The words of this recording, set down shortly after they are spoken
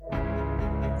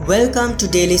Welcome to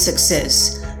Daily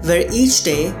Success, where each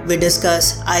day we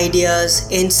discuss ideas,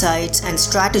 insights, and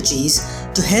strategies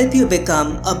to help you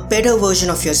become a better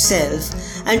version of yourself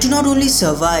and to not only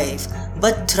survive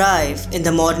but thrive in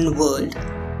the modern world.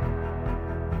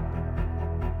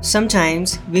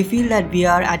 Sometimes we feel that we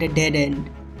are at a dead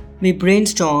end. We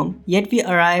brainstorm, yet we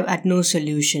arrive at no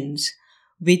solutions.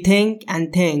 We think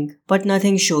and think, but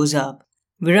nothing shows up.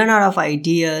 We run out of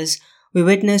ideas. We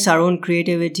witness our own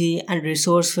creativity and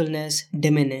resourcefulness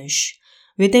diminish.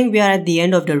 We think we are at the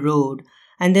end of the road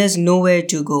and there's nowhere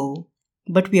to go.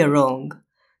 But we are wrong.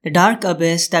 The dark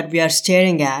abyss that we are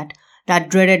staring at, that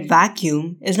dreaded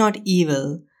vacuum, is not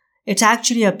evil. It's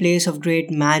actually a place of great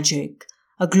magic,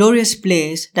 a glorious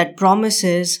place that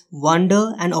promises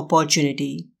wonder and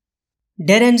opportunity.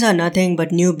 Dead ends are nothing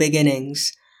but new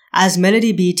beginnings. As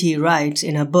Melody Beattie writes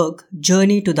in her book,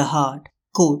 Journey to the Heart,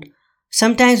 quote,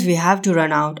 "Sometimes we have to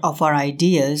run out of our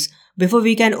ideas before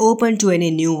we can open to any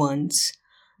new ones.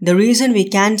 The reason we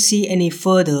can't see any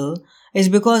further is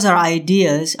because our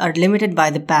ideas are limited by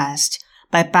the past,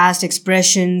 by past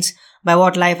expressions, by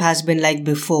what life has been like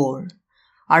before.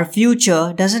 Our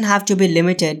future doesn't have to be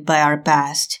limited by our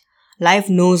past. Life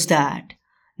knows that.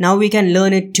 Now we can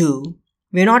learn it too.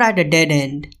 We're not at a dead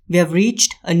end. We have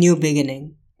reached a new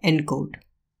beginning." End quote.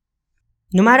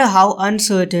 No matter how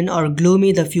uncertain or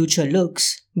gloomy the future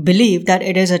looks, believe that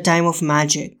it is a time of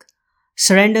magic.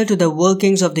 Surrender to the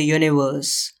workings of the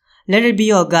universe. Let it be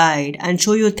your guide and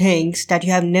show you things that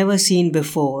you have never seen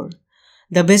before.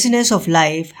 The busyness of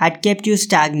life had kept you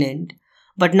stagnant,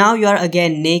 but now you are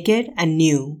again naked and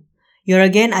new. You are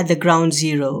again at the ground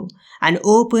zero and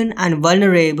open and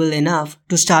vulnerable enough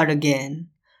to start again,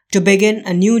 to begin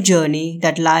a new journey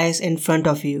that lies in front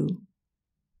of you.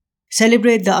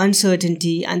 Celebrate the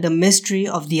uncertainty and the mystery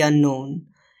of the unknown.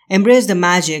 Embrace the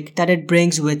magic that it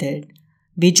brings with it.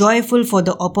 Be joyful for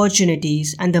the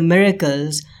opportunities and the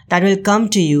miracles that will come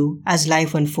to you as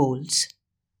life unfolds.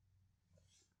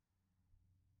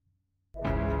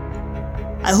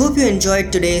 I hope you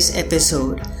enjoyed today's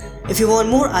episode. If you want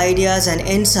more ideas and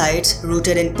insights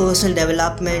rooted in personal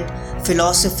development,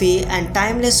 philosophy, and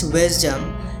timeless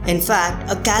wisdom, in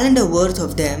fact, a calendar worth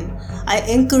of them, I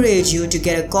encourage you to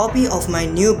get a copy of my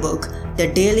new book, The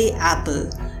Daily Apple,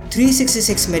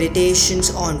 366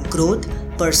 Meditations on Growth,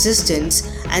 Persistence,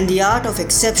 and the Art of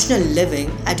Exceptional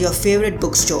Living at your favorite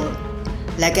bookstore.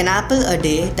 Like an apple a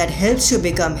day that helps you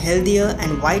become healthier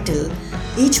and vital,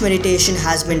 each meditation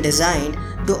has been designed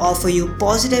to offer you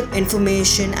positive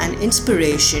information and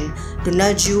inspiration to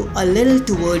nudge you a little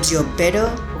towards your better,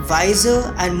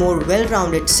 wiser, and more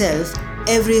well-rounded self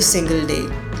every single day.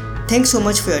 Thanks so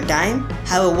much for your time.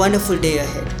 Have a wonderful day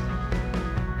ahead.